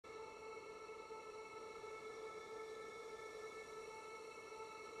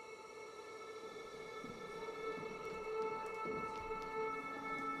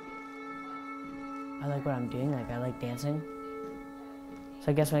like what I'm doing, like I like dancing.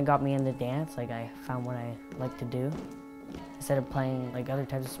 So I guess when it got me into dance, like I found what I like to do. Instead of playing like other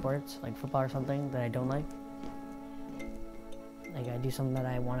types of sports, like football or something that I don't like. Like I do something that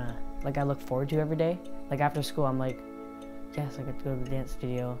I wanna, like I look forward to every day. Like after school, I'm like, yes, I get to go to the dance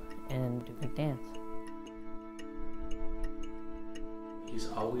studio and do like dance. He's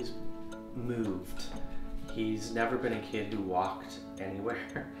always moved. He's never been a kid who walked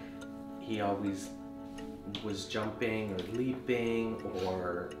anywhere. He always was jumping or leaping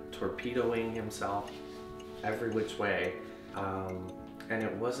or torpedoing himself every which way. And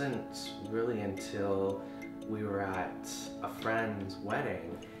it wasn't really until we were at a friend's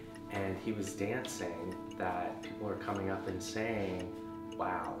wedding and he was dancing that people were coming up and saying,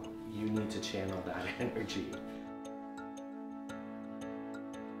 wow, you need to channel that energy.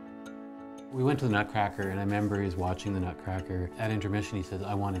 We went to the Nutcracker, and I remember he was watching the Nutcracker. At intermission, he said,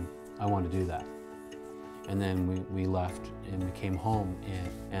 I want to do that. And then we left and we came home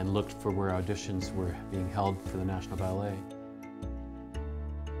and looked for where auditions were being held for the National Ballet.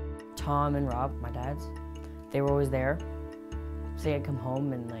 Tom and Rob, my dads, they were always there. Say I'd come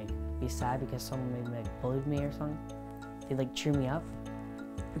home and like be sad because someone maybe like bullied me or something. They'd like cheer me up.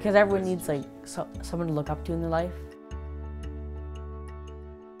 Because everyone needs like someone to look up to in their life.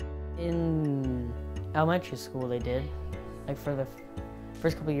 In elementary school they did. Like for the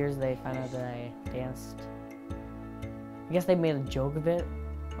first couple of years they found out that I danced. I guess they made a joke of it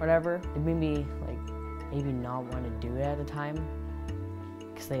or whatever. It made me like maybe not want to do it at the time.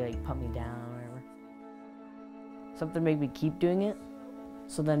 Because they like put me down or whatever. Something made me keep doing it.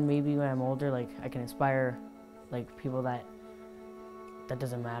 So then maybe when I'm older, like I can inspire like people that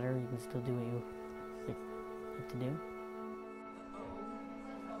doesn't matter. You can still do what you like to do.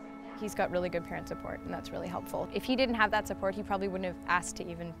 He's got really good parent support, and that's really helpful. If he didn't have that support, he probably wouldn't have asked to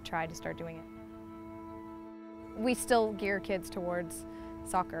even try to start doing it. We still gear kids towards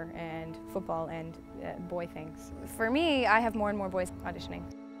soccer and football and boy things. For me, I have more and more boys auditioning,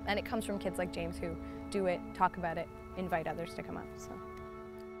 and it comes from kids like James who do it, talk about it, invite others to come up. So.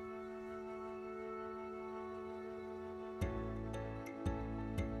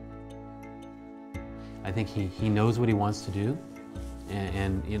 I think he knows what he wants to do.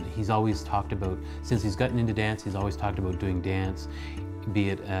 And he's always talked about, since he's gotten into dance, he's always talked about doing dance, be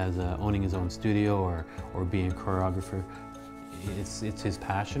it as owning his own studio or being a choreographer. It's his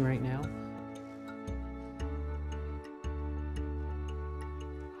passion right now.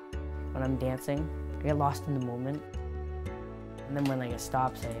 When I'm dancing, I get lost in the moment. And then when like it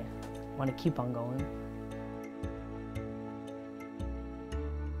stops, I want to keep on going.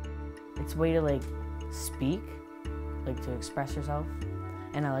 It's a way to like speak. Like to express yourself,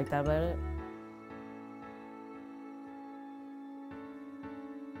 and I like that about it.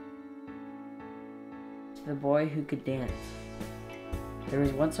 The boy who could dance. There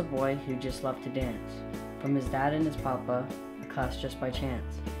was once a boy who just loved to dance. From his dad and his papa, a class just by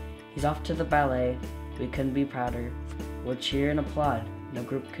chance. He's off to the ballet, we couldn't be prouder. We'll cheer and applaud, no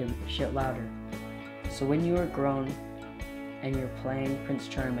group could shout louder. So when you are grown, and you're playing Prince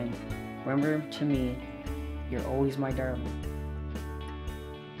Charming, remember to me, you're always my darling.